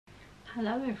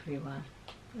Hello everyone,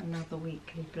 another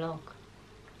weekly vlog.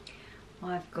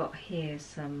 I've got here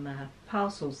some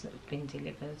parcels that have been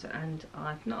delivered and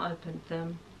I've not opened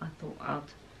them. I thought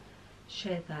I'd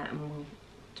share that and we'll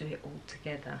do it all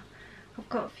together. I've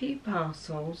got a few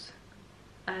parcels.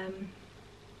 I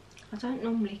don't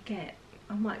normally get,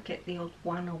 I might get the odd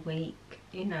one a week,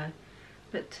 you know,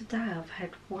 but today I've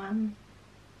had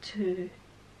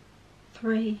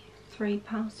three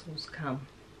parcels come.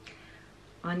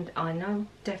 And I know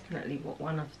definitely what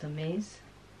one of them is,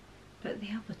 but the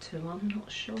other two I'm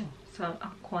not sure. So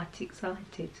I'm quite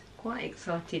excited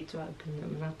to open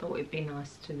them, and I thought it'd be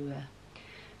nice to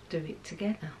do it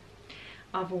together.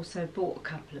 I've also bought a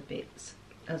couple of bits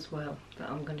as well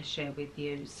that I'm going to share with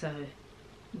you. So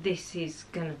this is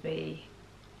going to be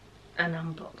an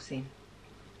unboxing.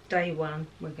 Day one,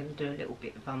 we're going to do a little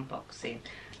bit of unboxing.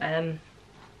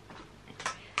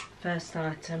 First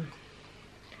item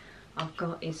I've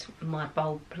got is my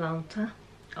bulb planter.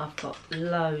 I've got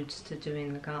loads to do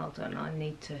in the garden. I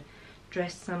need to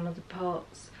dress some of the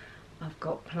pots. I've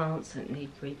got plants that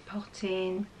need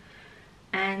repotting,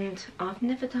 and I've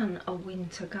never done a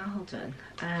winter garden,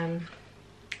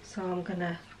 so I'm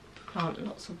gonna plant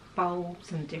lots of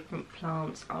bulbs and different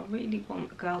plants. I really want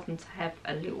the garden to have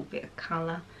a little bit of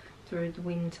colour through the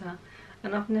winter,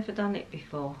 and I've never done it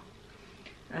before.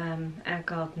 Our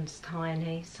garden's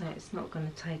tiny, so it's not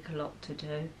going to take a lot to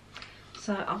do.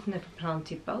 So I've never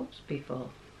planted bulbs before,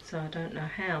 so I don't know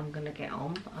how I'm going to get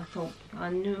on, but I thought I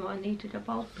knew I needed a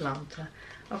bulb planter.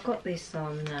 I got this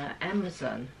on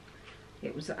Amazon.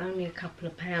 It was only a couple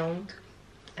of pounds.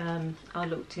 I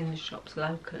looked in the shops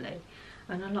locally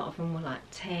and a lot of them were like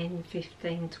 10,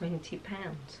 15, 20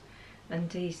 pounds.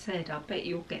 And he said, I bet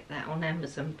you'll get that on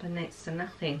Amazon for next to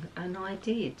nothing. And I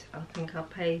did. I think I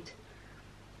paid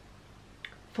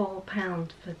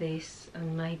 £4 for this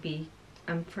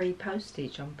and free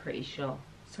postage, I'm pretty sure,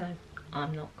 so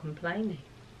I'm not complaining.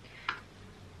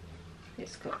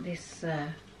 It's got this,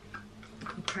 you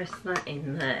can press that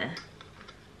in there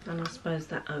and I suppose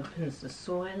that opens the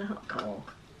soil up or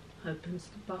opens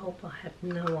the bulb. I have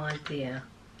no idea.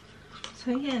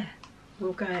 So yeah,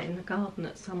 we'll go out in the garden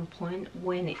at some point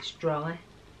when it's dry,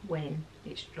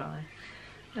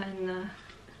 and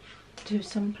do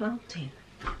some planting.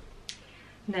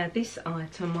 Now this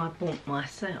item I bought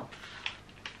myself.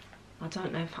 I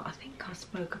don't know if, I think I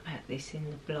spoke about this in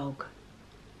the blog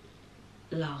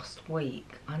last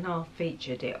week. I know I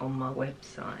featured it on my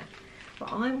website,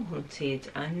 but I wanted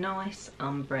a nice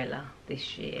umbrella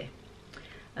this year.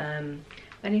 And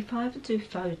if I ever do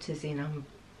photos in,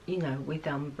 you know, with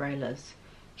umbrellas,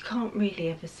 you can't really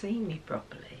ever see me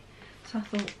properly. So I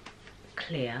thought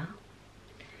clear,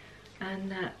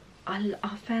 and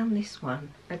I found this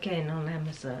one again on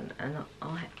Amazon and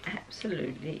I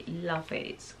absolutely love it.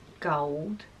 It's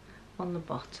gold on the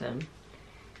bottom.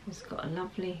 It's got a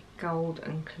lovely gold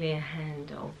and clear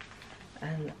handle.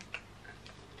 And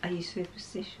are you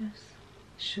superstitious?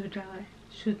 Should I?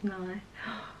 Shouldn't I?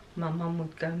 My mum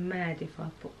would go mad if I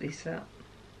put this up.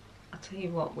 I'll tell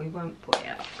you what, we won't put it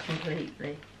up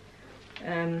completely.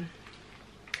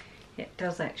 It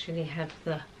does actually have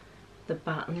the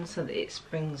button so that it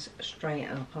springs straight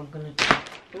up. I'm gonna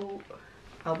do,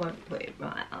 I won't put it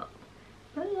right up,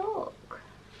 but look,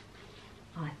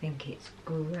 I think it's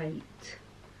great.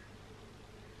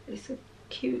 It's a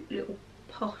cute little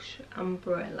posh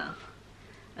umbrella,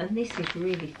 and this is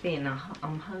really thin.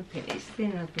 I'm hoping it's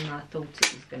thinner than I thought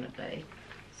it was going to be,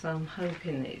 so I'm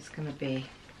hoping that it's going to be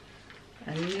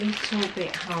a little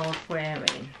bit hard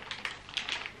wearing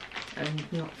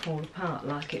and not fall apart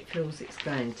like it feels it's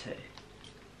going to.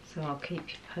 So I'll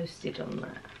keep you posted on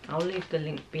that. I'll leave the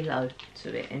link below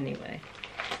to it anyway.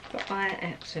 But I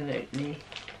absolutely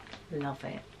love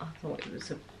it. I thought it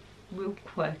was a real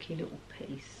quirky little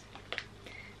piece.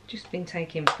 Just been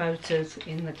taking photos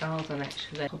in the garden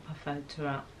actually. Pop a photo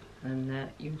up and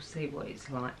you'll see what it's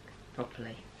like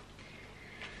properly.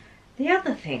 The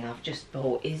other thing I've just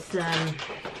bought is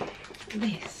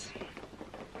this.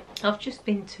 I've just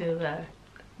been to,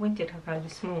 when did I go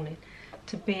this morning?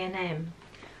 To B&M.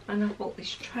 And I bought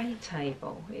this tray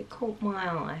table. It caught my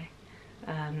eye.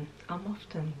 I'm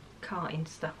often carting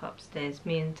stuff upstairs.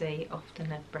 Me and Dee often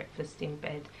have breakfast in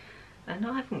bed, and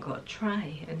I haven't got a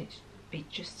tray, and it'd be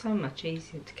just so much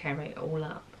easier to carry it all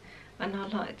up. And I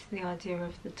liked the idea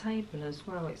of the table as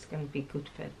well. It's going to be good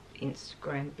for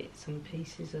Instagram bits and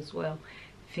pieces as well.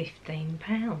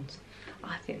 £15.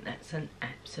 I think that's an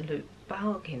absolute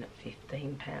bargain at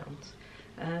 £15.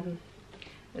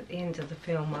 At the end of the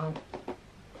film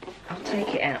I'll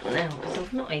take it out now because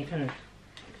I've not even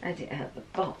had it out of the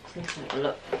box. Let's have a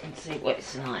look and see what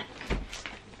it's like.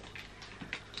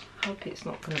 Hope it's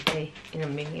not going to be in a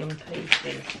million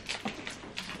pieces.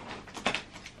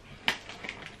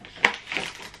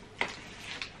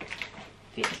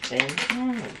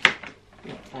 Oh,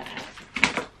 not bad.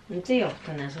 And Dee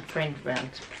often has a friend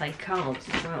round to play cards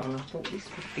as well, and I thought this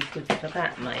would be good for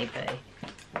that maybe.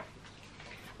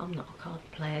 I'm not a card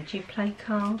player. Do you play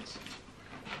cards?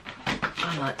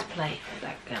 I like to play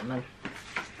backgammon.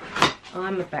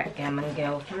 I'm a backgammon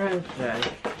girl through and through.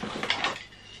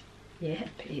 Yep,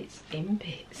 it's in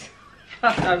bits.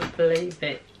 I don't believe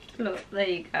it. Look, there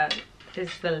you go.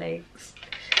 There's the legs.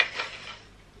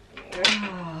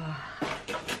 Oh.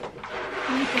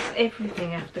 Why does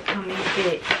everything have to come in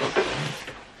bits?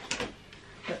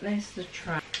 But there's the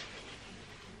tray.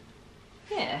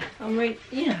 Yeah,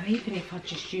 you know, even if I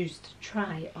just used a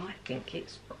tray, I think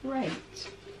it's great.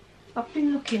 I've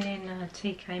been looking in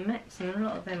TK Maxx and a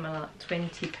lot of them are like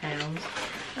 £20, and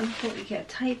I thought you get a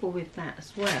table with that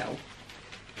as well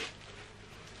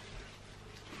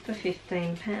for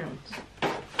 £15,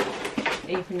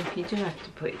 even if you do have to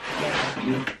put it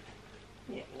together.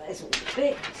 Yeah, there's all the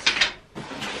bits.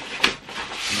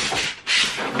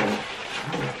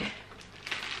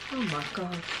 Oh my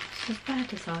god, it's as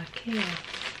bad as IKEA.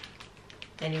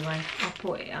 Anyway, I'll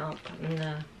put it up and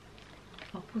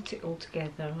I'll put it all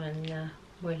together and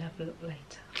we'll have a look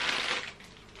later.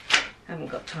 Haven't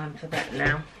got time for that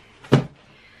now.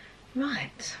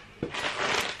 Right,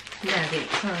 now the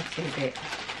exciting bit.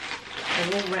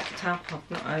 They're all wrapped up,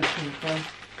 I've not opened them.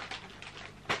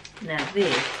 Now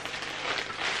this,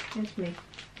 here's me.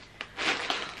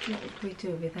 What would we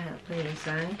do without these,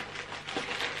 eh?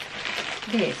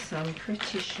 This, I'm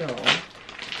pretty sure,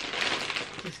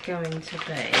 is going to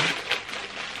be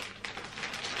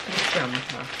a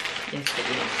jumper. Yes, it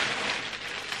is.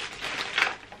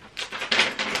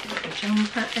 A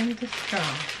jumper and a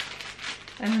scarf.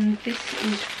 And this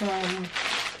is from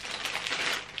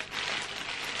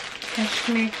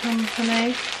Cashmere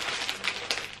Company.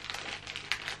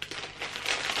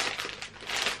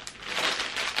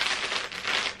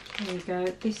 There you go.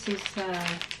 This is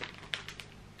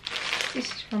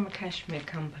from a cashmere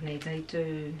company. They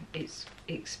do, it's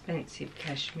expensive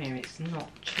cashmere, it's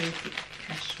not cheap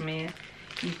cashmere.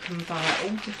 You can buy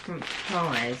all different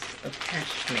dyes of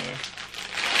cashmere.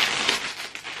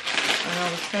 And I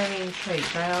was very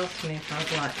intrigued. They asked me if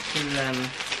I'd like to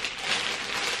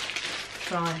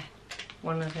try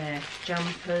one of their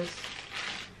jumpers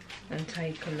and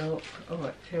take a look. Oh,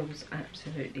 it feels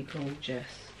absolutely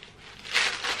gorgeous.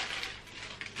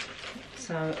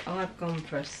 So I've gone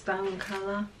for a stone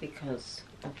colour because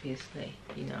obviously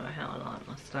you know how I like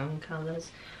my stone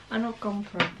colours, and I've gone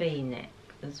for a V-neck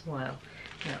as well.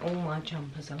 Now all my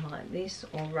jumpers are like this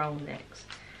or roll necks,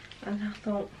 and I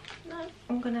thought no,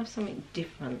 I'm going to have something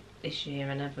different this year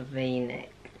and have a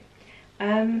V-neck.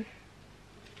 It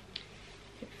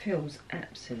feels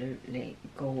absolutely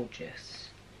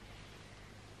gorgeous.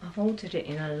 I've ordered it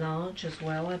in a large as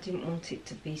well. I didn't want it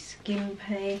to be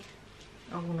skimpy.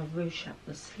 I want to ruche up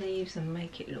the sleeves and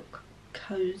make it look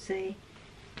cosy,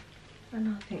 and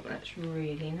I think that's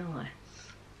really nice.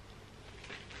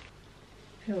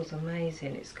 Feels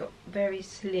amazing. It's got very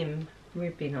slim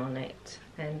ribbing on it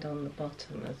and on the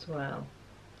bottom as well,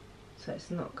 so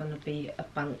it's not going to be a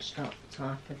bunched up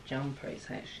type of jumper. It's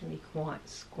actually quite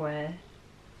square.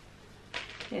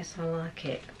 Yes, I like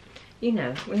it. You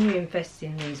know, when you invest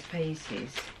in these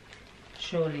pieces,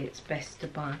 surely it's best to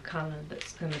buy a colour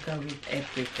that's going to go with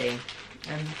everything,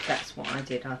 and that's what I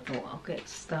did. I thought I'll get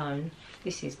stone.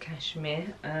 This is cashmere,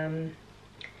 and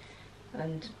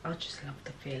I just love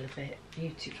the feel of it.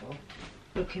 Beautiful.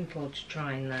 Looking forward to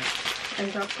trying that. And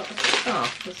I've got a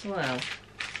scarf as well.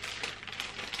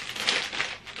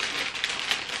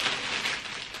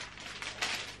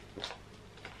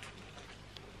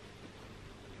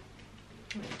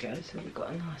 There we go. So we've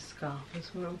got a nice scarf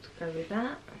as well to go with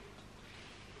that.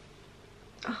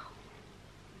 Oh,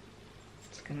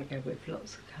 it's going to go with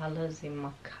lots of colours in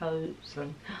my coats,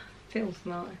 and feels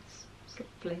nice. It's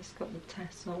lovely. It's got the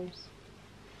tassels.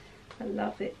 I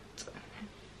love it.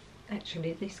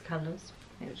 Actually, these colours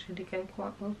actually go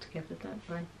quite well together, don't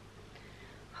they?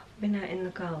 I've been out in the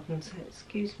garden, so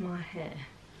excuse my hair.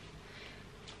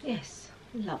 Yes,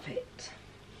 love it.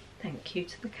 Thank you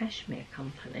to the Cashmere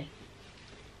Company.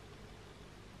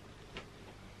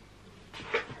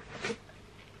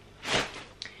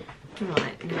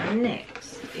 Right, now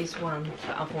next is one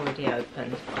that I've already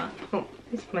opened, but oh,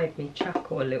 this made me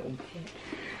chuckle a little bit.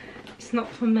 It's not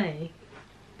for me,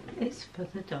 it's for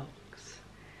the dogs.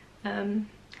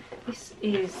 This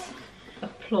is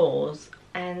Applause,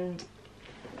 and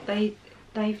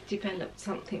they've developed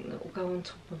something that will go on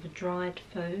top of a dried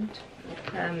food.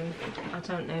 I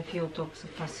don't know if your dogs are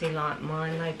fussy like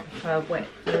mine, they prefer wet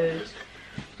food.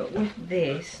 But with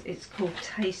this, it's called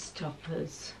Taste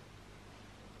Toppers.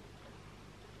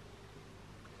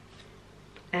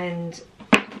 And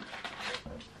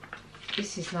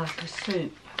this is like a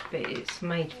soup, but it's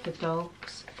made for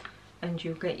dogs. And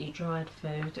you'll get your dried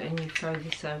food and you throw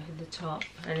this over the top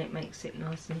and it makes it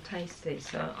nice and tasty.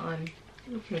 So I'm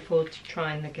looking forward to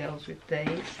trying the girls with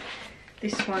these.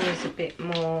 This one is a bit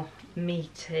more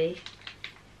meaty.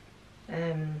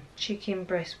 Chicken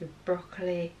breast with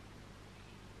broccoli,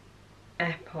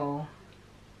 apple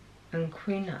and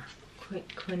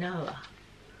quinoa.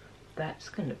 That's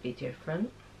going to be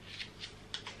different.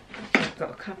 I've got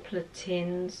a couple of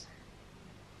tins.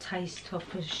 Taste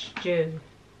Toppers stew.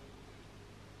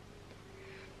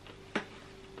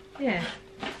 Yeah,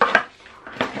 I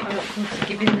look forward to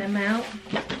giving them out.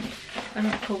 And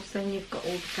of course then you've got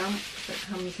all the gumps that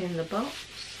comes in the box.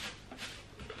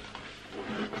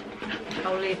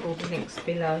 I'll leave all the links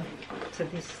below to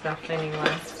this stuff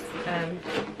anyway.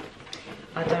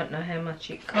 I don't know how much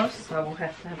it costs, I will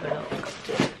have to have a look.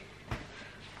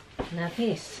 Now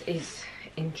this is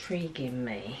intriguing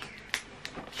me.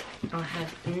 I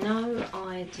have no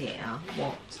idea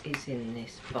what is in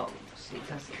this box. It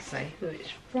doesn't say who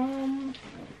it's from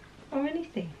or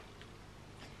anything.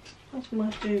 Where's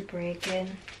my doobrey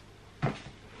again?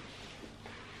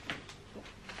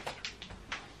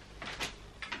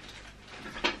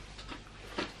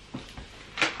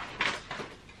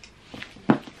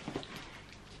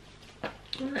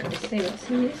 Right, let's see what's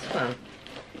in this one.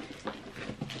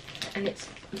 And it's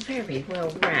very well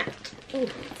wrapped. Oh,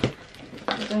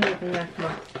 I don't even have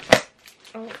my...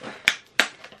 Oh,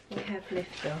 we have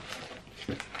lift off.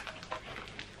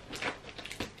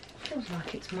 Feels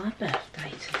like it's my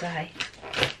birthday today.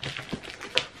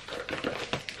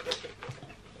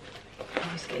 I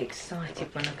always get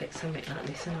excited when I get something like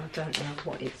this and I don't know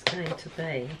what it's going to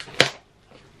be.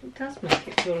 It does make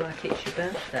it feel like it's your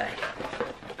birthday.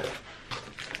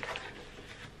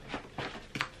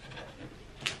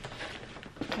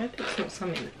 I hope it's not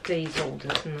something that Dee's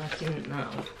ordered and I didn't know.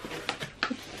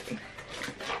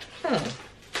 Oh.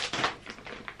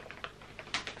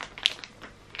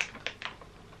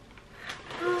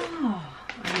 Oh,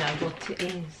 I know what it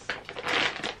is.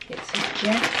 It's a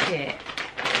jacket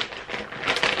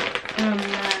from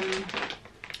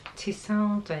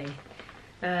Tisardi.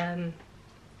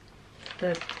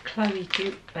 The Chloe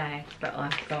Duke bag that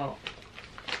I've got.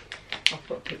 I'll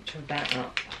put a picture of that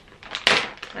up.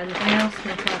 And they asked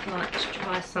me if I'd like to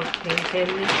try something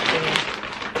delicious.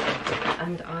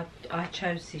 And I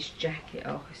chose this jacket.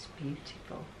 Oh, it's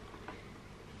beautiful.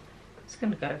 It's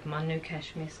going to go with my new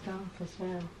cashmere scarf as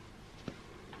well.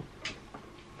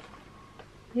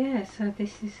 Yeah, so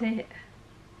this is it.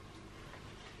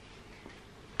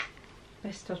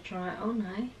 Best I try it on,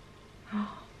 eh?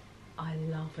 Oh, I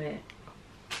love it.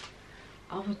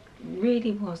 I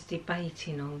really was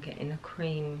debating on getting a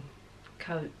cream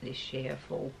coat this year,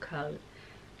 fall coat,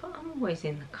 but I'm always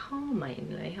in the car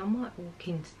mainly. I might walk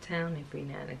into town every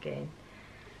now and again,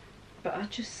 but I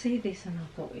just see this and I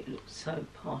thought it looks so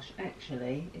posh.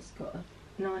 Actually, it's got a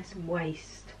nice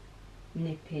waist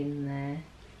nip in there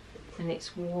and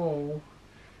it's wool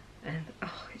and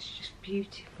oh, it's just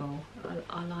beautiful.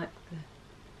 I like the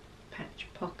patch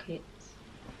pockets.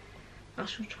 I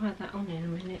shall try that on in a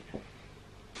minute.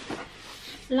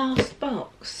 Last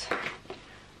box.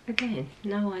 Again,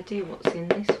 no idea what's in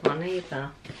this one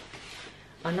either.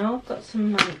 I know I've got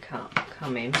some makeup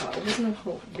coming, but I wouldn't have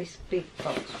thought this big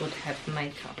box would have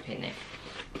makeup in it.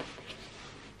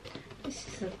 This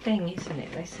is the thing, isn't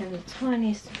it? They send the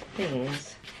tiniest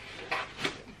things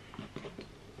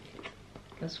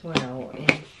as well in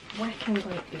whacking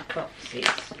great big boxes.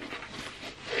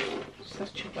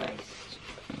 Such a waste.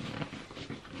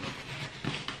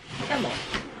 Come on.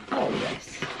 Oh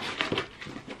yes.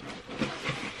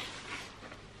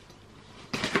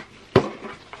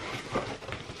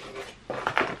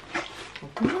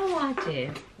 I've no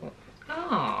idea what.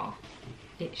 Ah,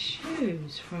 it's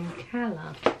shoes from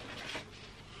Calla.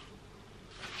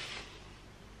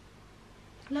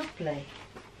 Lovely.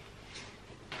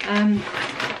 I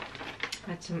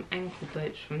had some ankle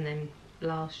boots from them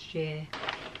last year.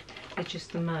 They're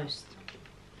just the most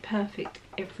perfect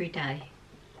everyday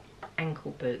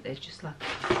ankle boot. They're just like,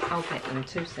 I'll get them in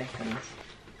 2 seconds.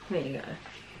 There you go.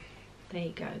 There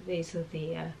you go. These are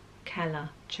the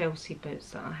Calla Chelsea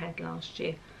boots that I had last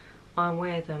year. I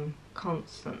wear them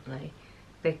constantly.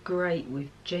 They're great with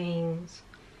jeans,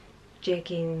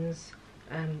 jeggings,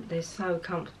 They're so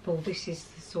comfortable. This is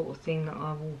the sort of thing that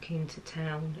I walk into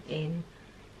town in.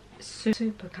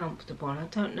 Super comfortable. And I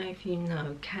don't know if you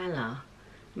know, Calla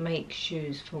makes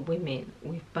shoes for women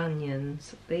with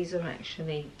bunions. These are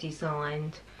actually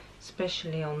designed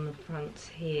especially on the fronts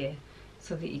here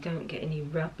so that you don't get any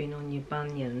rubbing on your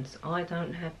bunions. I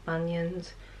don't have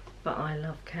bunions, but I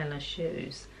love Calla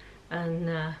shoes,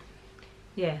 and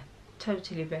yeah,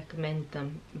 totally recommend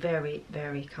them. Very,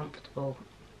 very comfortable.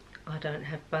 I don't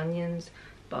have bunions,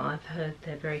 but I've heard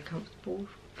they're very comfortable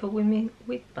for women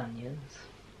with bunions.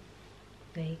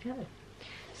 There you go.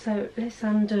 So let's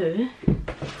undo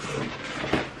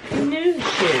the new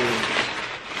shoes.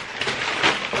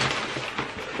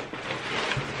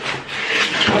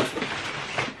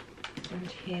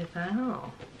 And here they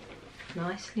are,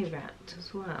 nicely wrapped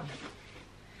as well.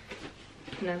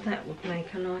 Now that would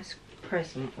make a nice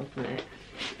present, wouldn't it?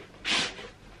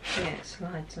 Yeah, it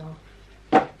slides off.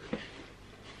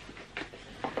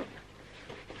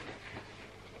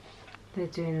 They're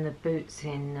doing the boots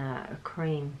in a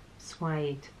cream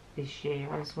suede this year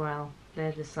as well.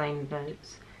 They're the same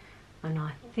boots, and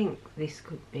I think this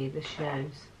could be the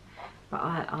shoes, but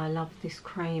I love this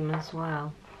cream as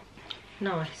well.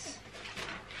 Nice.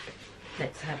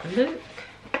 Let's have a look.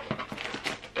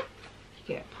 You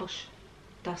get a posh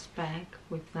dust bag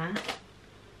with that.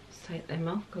 Let's take them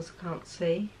off because I can't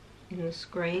see in the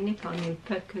screen if I'm in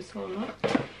focus or not.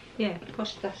 Yeah,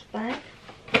 posh dust bag.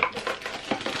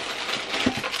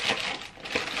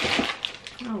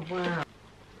 Oh wow.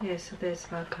 Yeah, so there's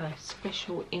like a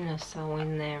special inner sole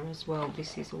in there as well.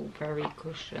 This is all very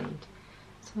cushioned.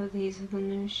 So these are the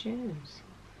new shoes.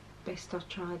 Best I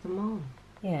try them on.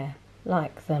 Yeah,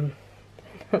 like them.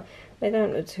 They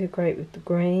don't look too great with the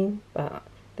green, but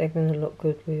they're going to look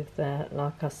good with,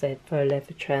 like I said, faux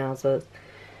leather trousers,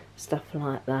 stuff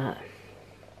like that.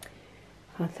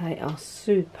 They are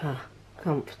super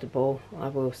comfortable, I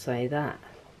will say that.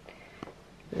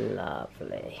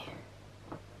 Lovely.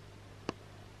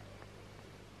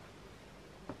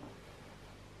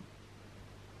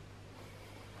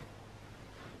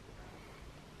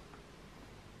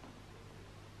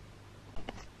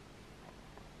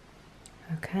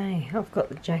 Okay, I've got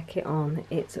the jacket on.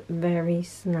 It's very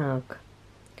snug.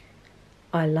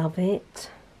 I love it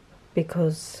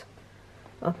because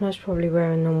I'd most probably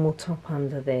wear a normal top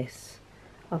under this.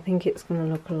 I think it's going to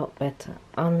look a lot better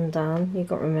undone. You've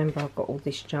got to remember I've got all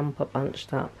this jumper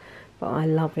bunched up, but I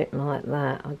love it like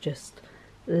that. I just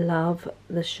love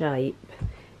the shape.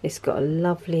 It's got a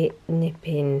lovely nip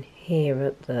in here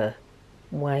at the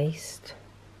waist.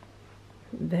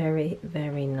 Very,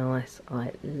 very nice.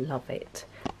 I love it.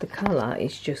 The colour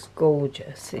is just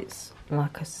gorgeous. It's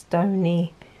like a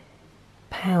stony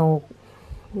pale,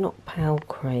 not pale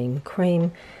cream.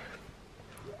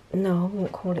 No, I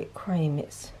wouldn't call it cream.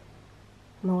 It's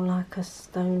more like a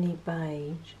stony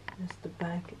beige. There's the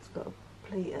back. It's got a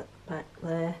pleat at the back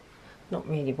there. Not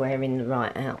really wearing the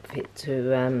right outfit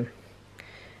to,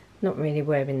 not really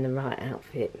wearing the right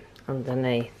outfit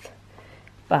underneath.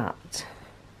 But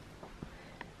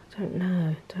I don't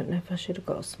know if I should have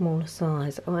got a smaller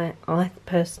size. I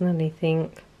personally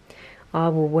think I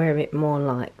will wear it more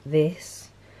like this,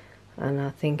 and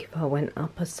I think if I went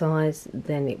up a size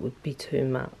then it would be too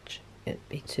much. It'd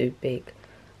be too big.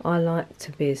 I like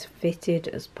to be as fitted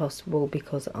as possible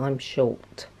because I'm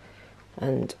short,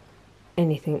 and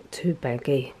anything too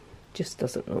baggy just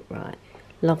doesn't look right.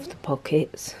 Love the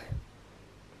pockets.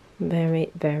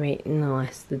 Very, very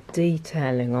nice. The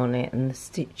detailing on it and the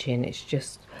stitching, it's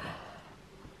just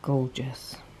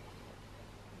gorgeous.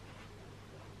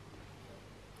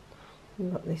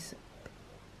 You've got this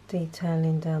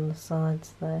detailing down the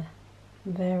sides there.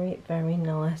 Very, very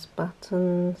nice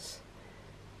buttons.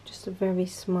 Just a very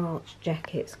smart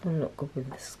jacket. It's going to look good with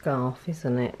the scarf,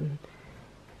 isn't it? And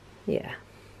yeah,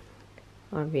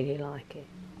 I really like it.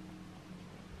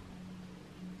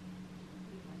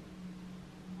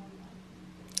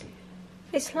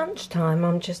 It's lunchtime.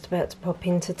 I'm just about to pop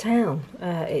into town.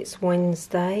 It's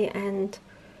Wednesday, and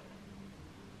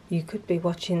you could be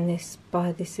watching this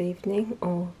by this evening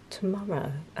or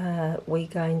tomorrow. We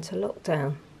go into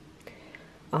lockdown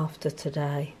after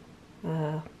today.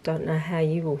 Don't know how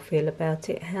you all feel about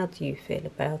it. How do you feel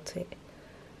about it?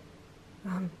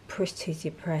 I'm pretty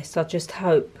depressed. I just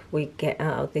hope we get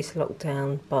out of this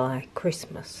lockdown by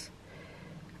Christmas.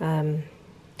 You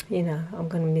know, I'm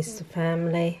going to miss the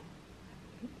family.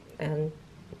 And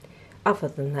other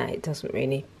than that, it doesn't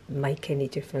really make any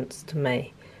difference to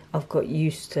me. I've got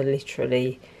used to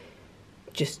literally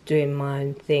just doing my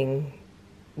own thing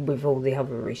with all the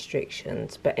other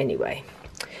restrictions. But anyway,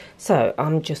 so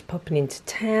I'm just popping into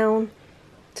town.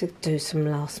 to do some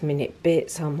last minute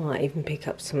bits. I might even pick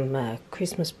up some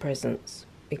Christmas presents,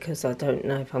 because I don't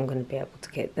know if I'm going to be able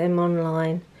to get them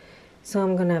online. So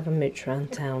I'm going to have a mooch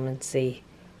around town and see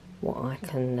what I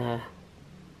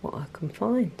can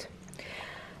find.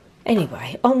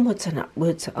 Anyway, onwards and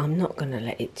upwards. I'm not going to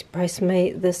let it depress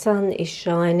me. The sun is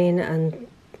shining, and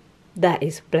that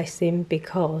is a blessing,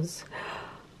 because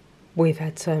we've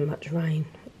had so much rain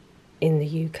in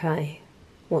the UK.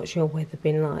 What's your weather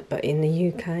been like? But in the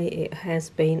UK it has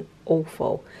been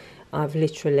awful. I've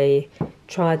literally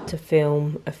tried to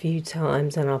film a few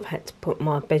times, and I've had to put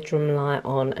my bedroom light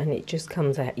on and it just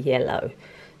comes out yellow.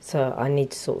 So I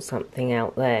need to sort something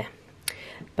out there.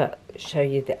 But show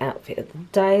you the outfit of the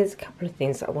day. There's a couple of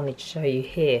things that I wanted to show you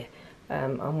here.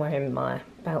 I'm wearing my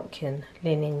Balkan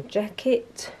linen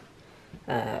jacket,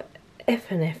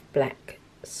 F&F black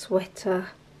sweater,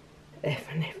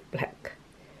 F&F black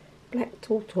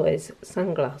tortoise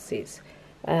sunglasses,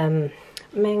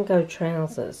 mango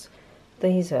trousers.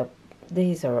 These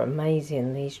are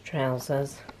amazing, these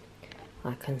trousers.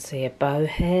 I can see a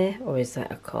bohair, or is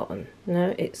that a cotton?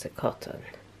 No, it's a cotton.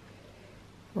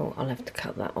 Oh, I'll have to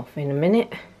cut that off in a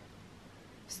minute.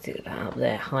 Stick that up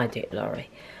there, hide it, Laurie.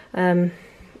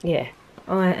 Yeah,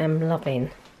 I am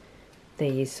loving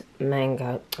these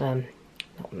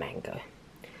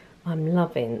I'm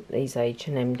loving these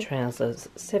H&M trousers.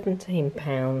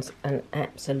 £17, an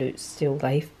absolute steal.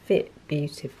 They fit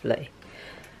beautifully.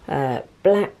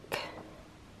 Black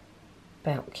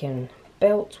Balkan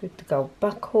belt with the gold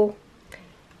buckle,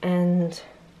 and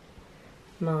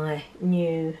my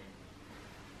new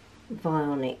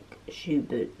Vionic shoe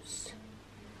boots.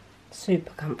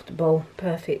 Super comfortable,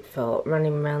 perfect for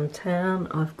running around town.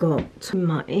 I've got to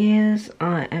my ears,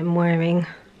 I am wearing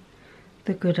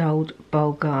the good old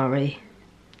Bulgari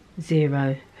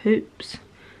Zero hoops.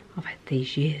 I've had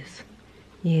these years,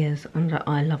 and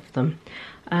I love them.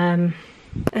 And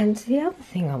the other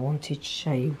thing I wanted to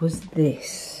show you was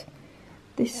this.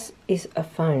 This is a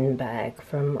phone bag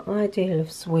from Ideal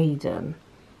of Sweden,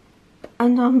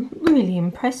 and I'm really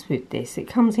impressed with this. It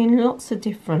comes in lots of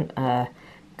different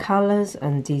colours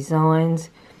and designs.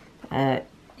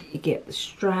 You get the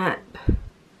strap. Let's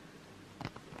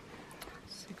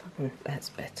see if I can, that's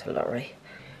better, Laurie.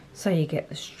 So you get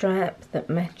the strap that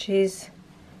matches.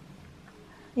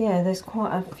 Yeah, there's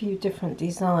quite a few different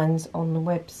designs on the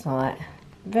website.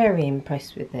 Very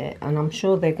impressed with it, and I'm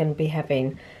sure they're going to be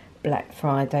having Black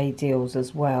Friday deals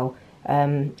as well.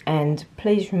 And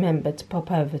please remember to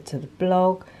pop over to the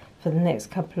blog for the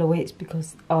next couple of weeks,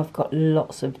 because I've got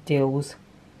lots of deals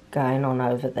going on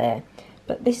over there.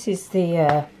 But this is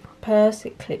the purse.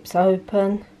 It clips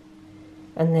open,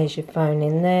 and there's your phone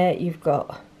in there. You've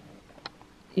got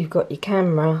your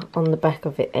camera on the back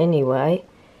of it anyway,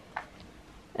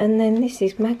 and then this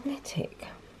is magnetic,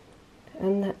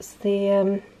 and that's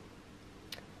the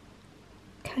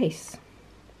case,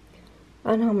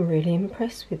 and I'm really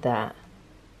impressed with that.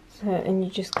 So, and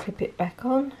you just clip it back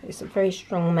on. It's a very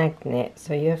strong magnet,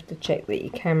 so you have to check that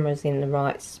your camera's in the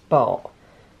right spot,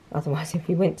 otherwise if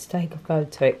you went to take a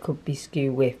photo it could be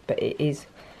skew whiff. But it is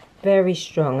very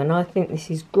strong, and I think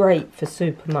this is great for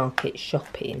supermarket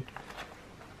shopping,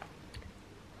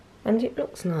 and it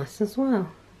looks nice as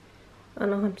well,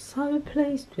 and I'm so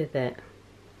pleased with it.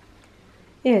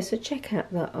 Yeah, so check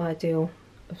out the Ideal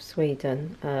of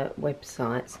Sweden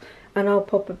websites, and I'll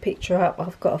pop a picture up.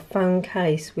 I've got a phone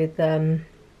case with the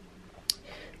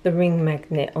ring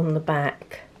magnet on the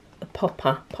back, a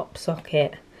pop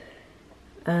socket,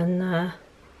 and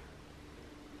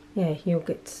yeah, you'll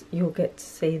get to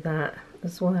see that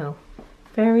as well.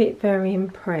 Very, very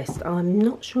impressed. I'm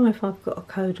not sure if I've got a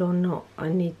code or not. I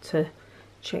need to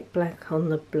check back on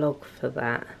the blog for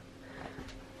that.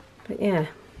 But yeah,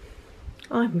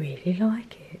 I really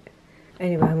like it.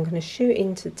 Anyway, I'm going to shoot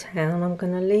into town. I'm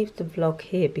going to leave the vlog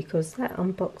here, because that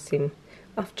unboxing,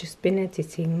 I've just been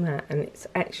editing that, and it's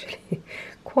actually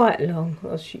quite long.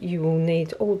 You will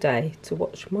need all day to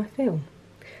watch my film.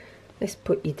 Let's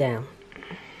put you down.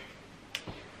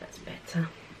 That's better.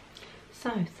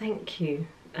 So thank you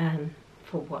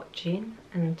for watching,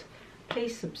 and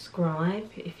please subscribe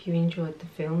if you enjoyed the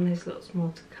film. There's lots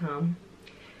more to come.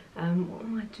 What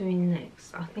am I doing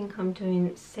next? I think I'm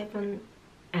doing 7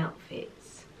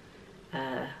 outfits.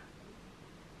 I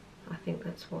think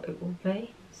that's what it will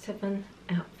be. 7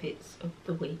 outfits of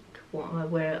the week, what I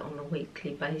wear on a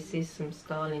weekly basis. Some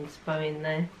styling inspo in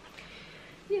there.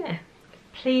 Yeah,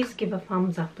 please give a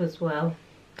thumbs up as well,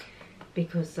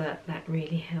 because that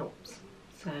really helps.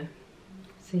 So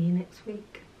see you next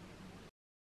week.